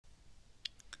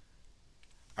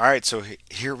All right, so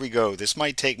here we go. This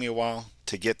might take me a while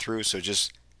to get through, so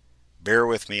just bear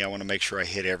with me. I want to make sure I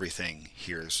hit everything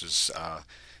here. This is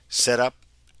set up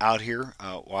out here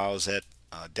while I was at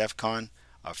DEFCON,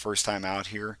 first time out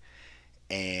here.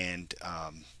 And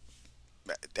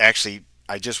actually,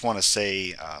 I just want to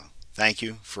say thank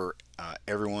you for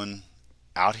everyone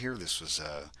out here. This was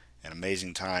an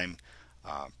amazing time.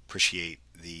 Appreciate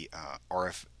the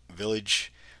RF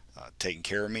Village taking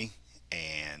care of me,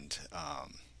 and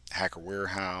Hacker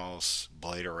Warehouse,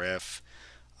 Blade RF,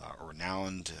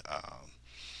 Renowned.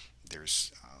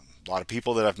 There's a lot of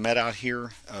people that I've met out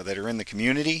here that are in the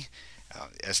community.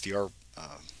 SDR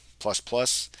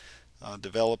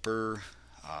developer,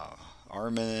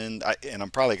 Armin, and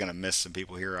I'm probably going to miss some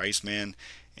people here. Iceman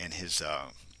and his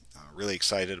really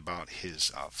excited about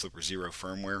his Flipper Zero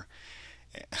firmware,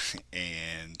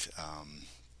 and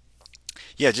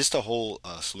yeah, just a whole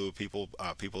slew of people,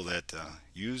 people that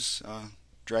use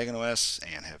DragonOS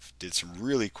and have did some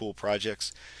really cool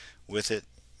projects with it.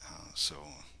 So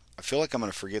I feel like I'm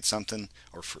going to forget something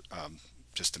or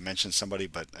just to mention somebody,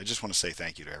 but I just want to say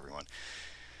thank you to everyone.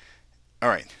 All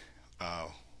right.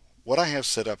 What I have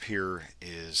set up here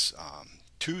is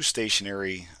two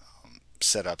stationary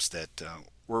setups that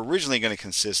were originally going to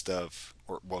consist of,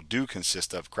 or well, do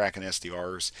consist of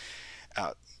KrakenSDRs.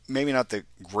 Maybe not the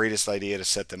greatest idea to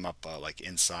set them up like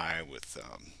inside with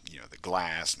the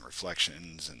glass and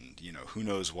reflections and who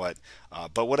knows what.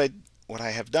 But what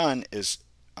I have done is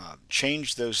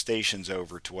change those stations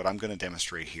over to what I'm going to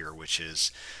demonstrate here, which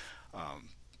is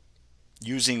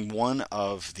using one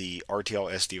of the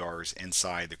RTL SDRs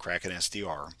inside the Kraken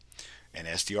SDR, and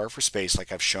SDR4space,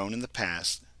 like I've shown in the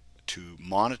past, to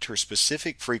monitor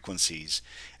specific frequencies.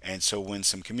 And so when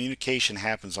some communication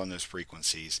happens on those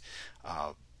frequencies,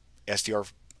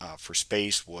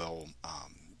 SDR4space will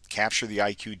capture the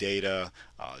IQ data,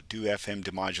 do FM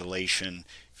demodulation,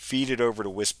 feed it over to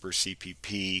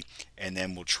WhisperCPP, and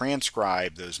then we'll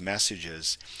transcribe those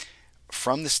messages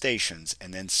from the stations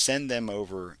and then send them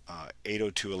over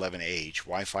 802.11h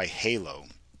Wi-Fi HaLow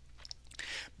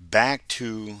back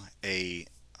to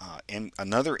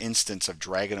another instance of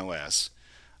DragonOS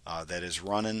that is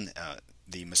running.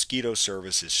 The Mosquito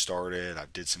service is started.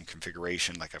 I've did some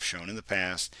configuration like I've shown in the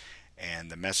past, and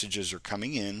the messages are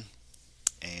coming in,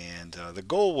 and the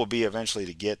goal will be eventually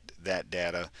to get that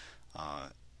data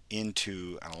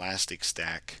into an Elastic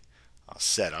Stack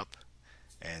setup,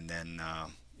 and then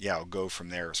yeah, I'll go from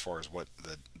there as far as what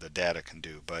the data can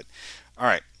do. But all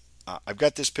right, I've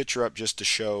got this picture up just to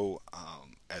show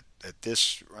at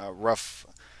this rough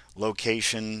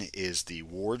location is the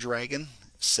War Dragon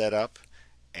set up,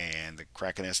 and the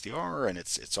Kraken SDR, and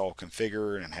it's all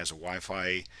configured and has a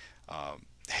Wi-Fi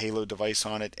HaLow device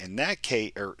on it. In that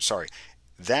case, or sorry,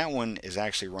 that one is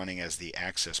actually running as the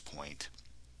access point.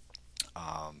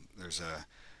 There's a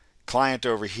client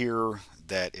over here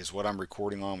that is what I'm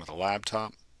recording on with a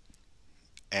laptop,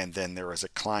 and then there is a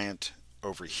client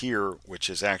over here which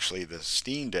is actually the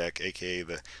SteamDeck, aka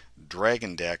the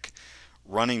Dragon Deck,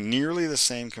 running nearly the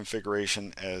same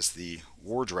configuration as the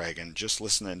War Dragon, just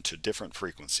listening to different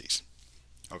frequencies.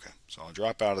 Okay, so I'll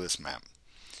drop out of this map.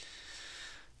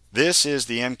 This is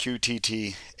the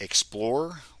MQTT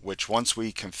Explorer, which once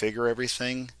we configure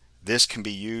everything, this can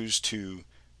be used to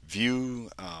view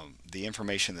the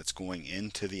information that's going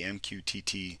into the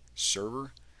MQTT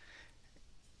server.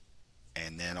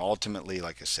 And then ultimately,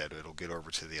 like I said, it'll get over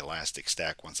to the Elastic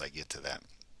Stack once I get to that.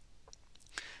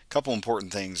 Couple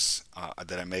important things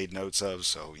that I made notes of,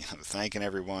 so thanking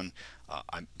everyone.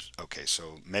 Okay,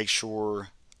 so make sure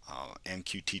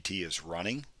MQTT is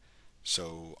running.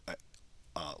 So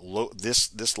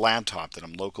this laptop that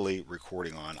I'm locally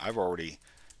recording on, I've already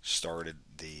started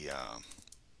the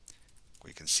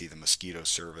we can see the Mosquito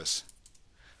service,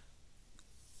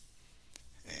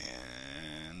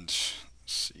 and let's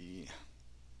see.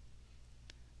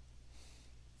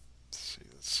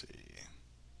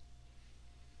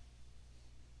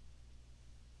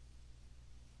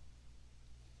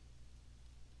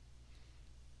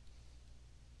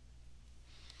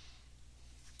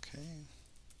 Okay.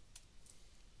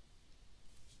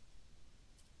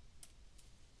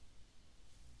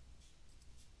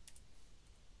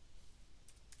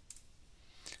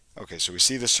 Okay, so we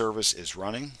see the service is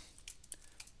running.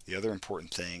 The other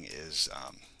important thing is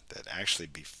that actually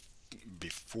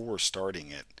before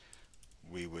starting it,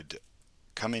 we would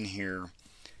come in here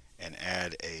and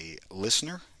add a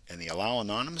listener and the allow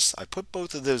anonymous. I put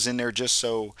both of those in there just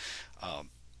so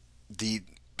the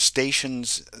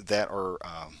stations that are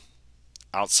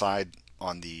outside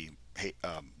on the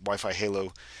Wi-Fi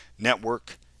HaLow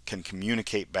network can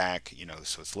communicate back,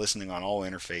 so it's listening on all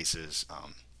interfaces.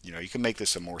 you know, you can make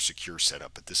this a more secure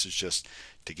setup, but this is just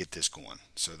to get this going.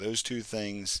 So those two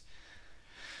things.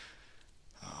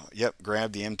 Yep,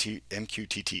 grab the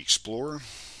MQTT Explorer,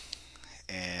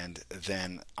 and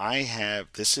then I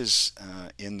have, this is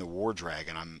in the War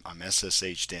Dragon. I'm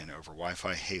SSH'd in over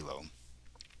Wi-Fi HaLow,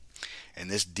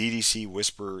 and this DDC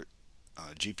Whisper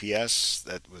GPS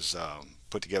that was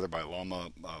put together by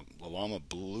Llama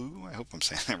Blue. I hope I'm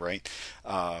saying that right.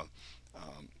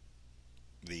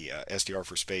 The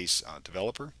SDR4space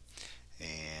developer,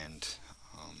 and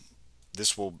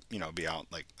this will, you know, be out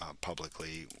like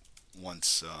publicly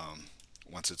once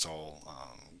once it's all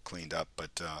cleaned up.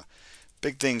 But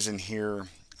big things in here,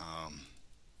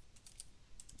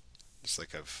 just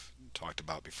like I've talked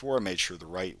about before, I made sure the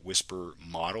right Whisper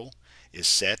model is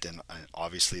set, and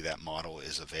obviously that model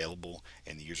is available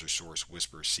in the user source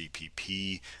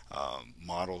WhisperCPP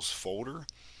models folder,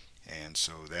 and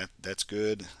so that's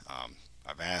good.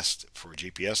 I've asked for a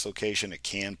GPS location. It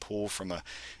can pull from a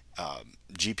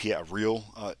GPS, a real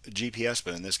GPS,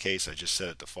 but in this case I just set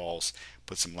it to false.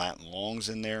 Put some Latin longs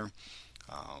in there.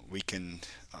 We can,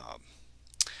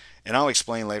 and I'll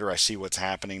explain later. I see what's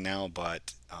happening now,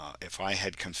 but if I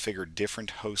had configured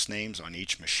different host names on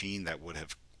each machine, that would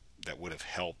have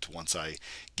helped once I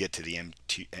get to the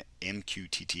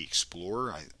MQTT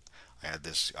Explorer. I had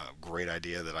this great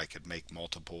idea that I could make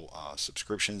multiple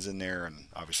subscriptions in there, and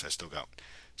obviously I still got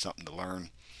something to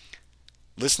learn.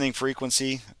 Listening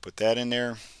frequency, put that in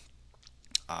there.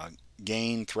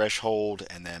 Gain, threshold,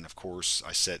 and then of course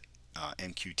I set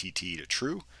MQTT to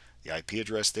true, the IP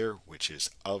address there, which is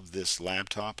of this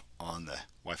laptop on the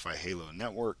Wi-Fi HaLow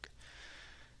network.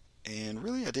 And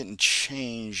really I didn't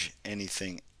change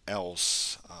anything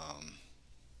else.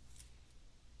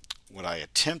 What I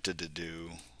attempted to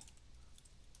do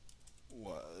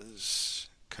was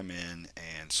come in,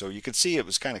 and so you can see it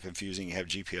was kind of confusing. You have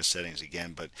GPS settings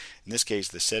again, but in this case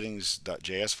the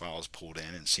settings.js file is pulled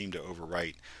in and seemed to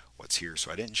overwrite what's here,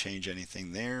 so I didn't change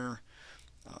anything there.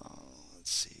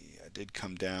 Let's see, I did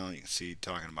come down. You can see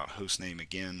talking about host name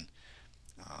again.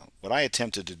 What I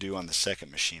attempted to do on the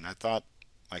second machine, I thought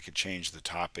I could change the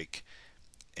topic,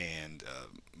 and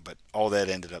but all that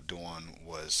ended up doing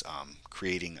was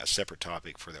creating a separate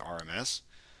topic for the RMS.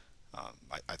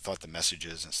 I thought the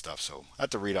messages and stuff, so I have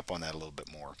to read up on that a little bit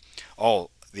more.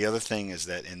 The other thing is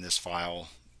that in this file,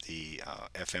 the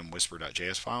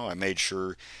fmwhisper.js file, I made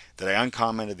sure that I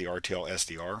uncommented the RTL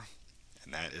SDR,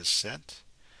 and that is set.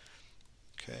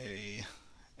 Okay,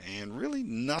 and really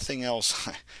nothing else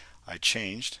I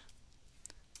changed,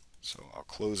 so I'll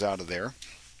close out of there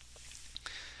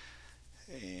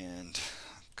and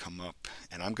come up,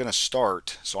 and I'm going to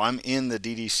start. So I'm in the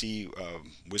DDC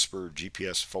Whisper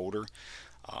GPS folder.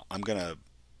 I'm going to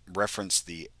reference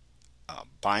the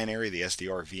binary, the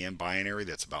SDR VM binary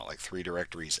that's about like 3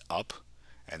 directories up,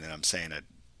 and then I'm saying a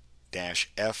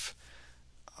 -F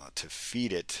to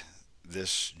feed it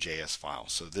this JS file.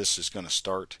 So this is going to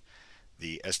start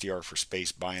the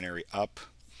SDR4space binary up.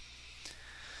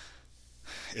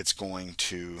 It's going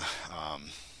to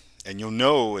and you'll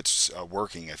know it's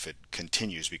working if it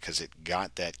continues, because it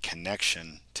got that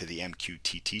connection to the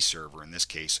MQTT server, in this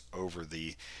case over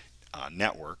the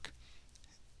network.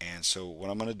 And so what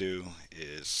I'm going to do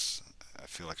is, I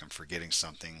feel like I'm forgetting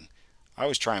something. I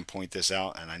always try and point this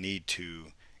out, and I need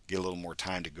to get a little more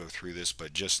time to go through this,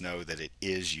 but just know that it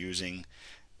is using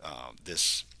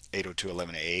this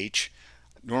 802.11ah.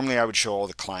 Normally I would show all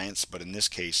the clients, but in this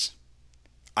case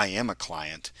I am a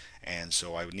client, and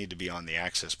so I would need to be on the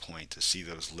access point to see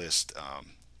those lists,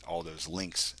 all those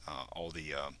links, all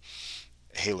the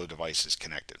HaLow devices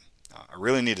connected. I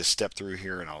really need to step through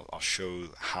here, and I'll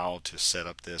show how to set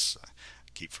up this. I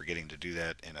keep forgetting to do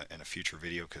that in a future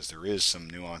video, because there is some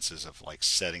nuances of like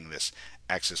setting this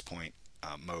access point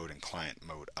mode and client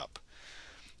mode up.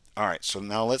 Alright, so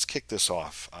now let's kick this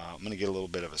off. I'm going to get a little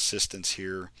bit of assistance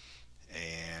here,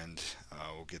 and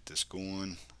we'll get this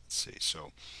going. Let's see,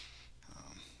 so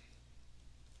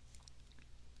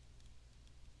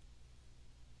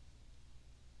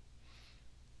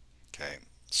okay,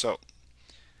 so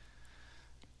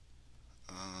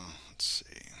let's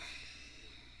see,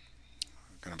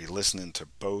 we're going to be listening to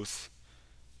both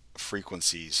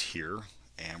frequencies here,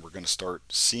 and we're going to start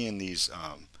seeing these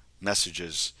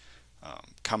messages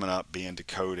coming up, being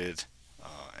decoded,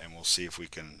 and we'll see if we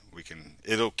can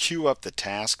it'll queue up the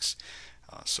tasks.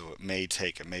 So it may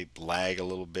lag a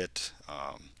little bit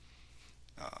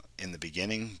in the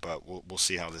beginning, but we'll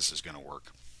see how this is going to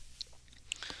work.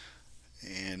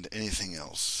 And anything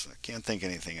else? I can't think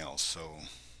anything else. So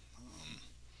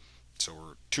so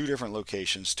we're 2 different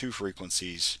locations, 2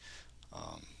 frequencies.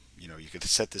 you know, you could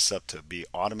set this up to be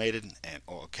automated, and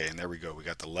oh, okay, and there we go. We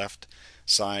got the left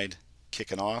side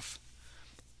kicking off,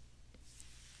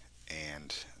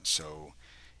 and so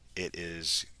it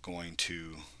is going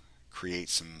to create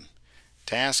some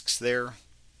tasks there.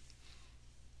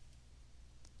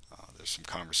 There's some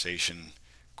conversation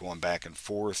going back and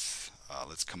forth.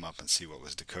 Let's come up and see what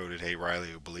was decoded. Hey Riley,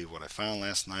 you believe what I found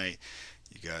last night?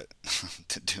 You got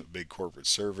to do a big corporate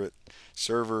server.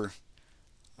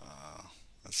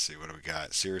 Let's see, what do we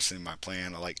got? Seriously, my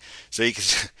plan. I like, so you can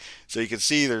so you can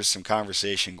see there's some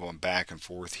conversation going back and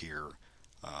forth here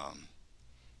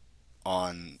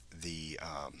on the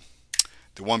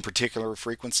one particular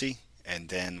frequency, and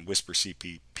then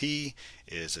WhisperCPP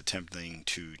is attempting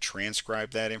to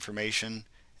transcribe that information.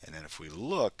 And then if we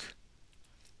look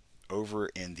over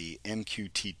in the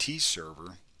MQTT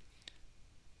server,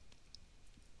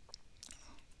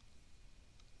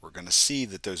 we're going to see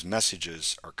that those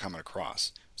messages are coming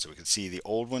across. So we can see the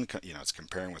old one, you know, it's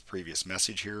comparing with previous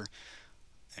message here.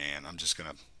 And I'm just going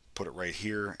to put it right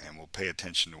here, and we'll pay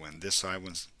attention to when this side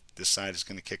is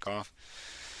going to kick off.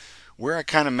 Where I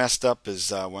kind of messed up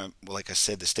is when, like I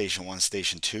said, the station 1,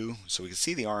 station 2. So we can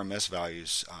see the RMS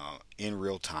values in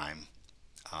real time.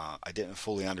 I didn't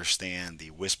fully understand the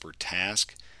whisper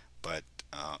task, but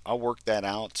I'll work that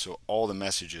out so all the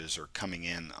messages are coming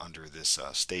in under this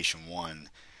station 1,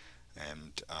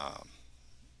 and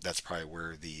that's probably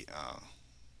where the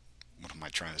what am I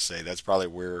trying to say? That's probably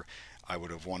where I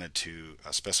would have wanted to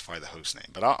specify the host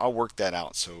name, but I'll work that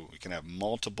out so we can have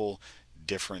multiple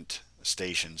different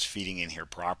stations feeding in here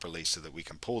properly so that we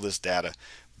can pull this data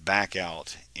back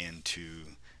out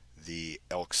into the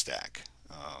elk stack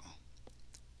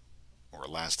or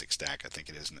elastic stack, I think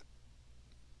it is, isn't it?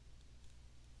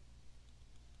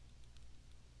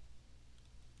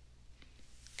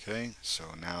 Okay, so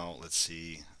now let's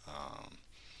see.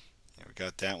 Yeah, we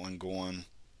got that one going,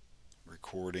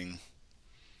 recording,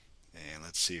 and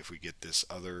let's see if we get this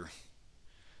other.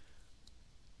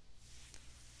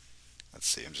 Let's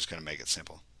see, I'm just going to make it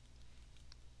simple.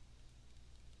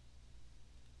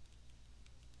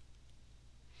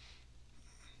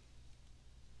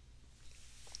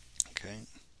 Okay.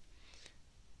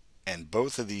 And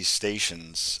both of these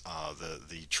stations,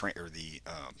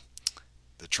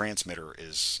 the transmitter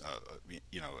is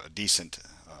you know, a decent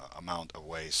amount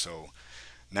away. So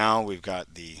now we've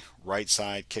got the right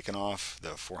side kicking off, the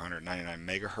 499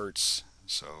 megahertz.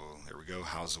 So there we go.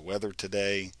 How's the weather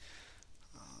today?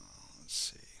 Let's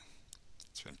see.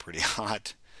 It's been pretty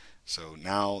hot. So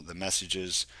now the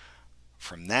messages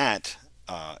from that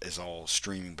is all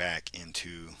streaming back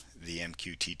into the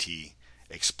MQTT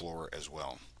Explorer as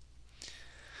well.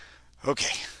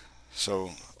 Okay,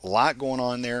 so a lot going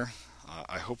on there.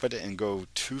 I hope I didn't go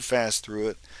too fast through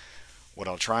it. What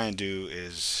I'll try and do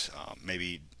is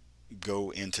maybe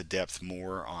go into depth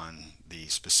more on the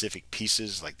specific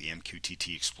pieces like the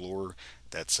MQTT Explorer.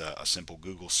 That's a simple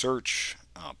Google search,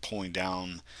 pulling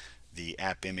down the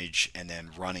app image and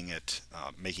then running it,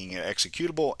 making it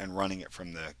executable and running it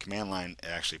from the command line. It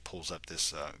actually pulls up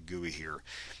this GUI here,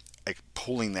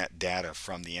 pulling that data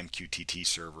from the MQTT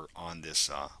server on this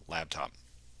laptop.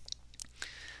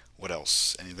 What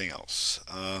else? Anything else?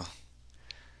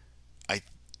 I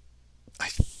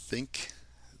think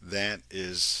that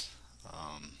is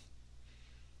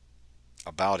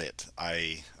about it.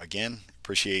 I again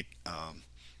appreciate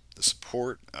the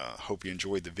support. Hope you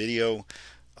enjoyed the video.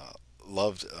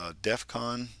 Loved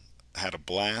DEFCON. Had a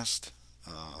blast.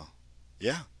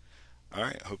 Yeah. All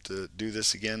right. Hope to do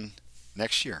this again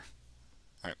next year.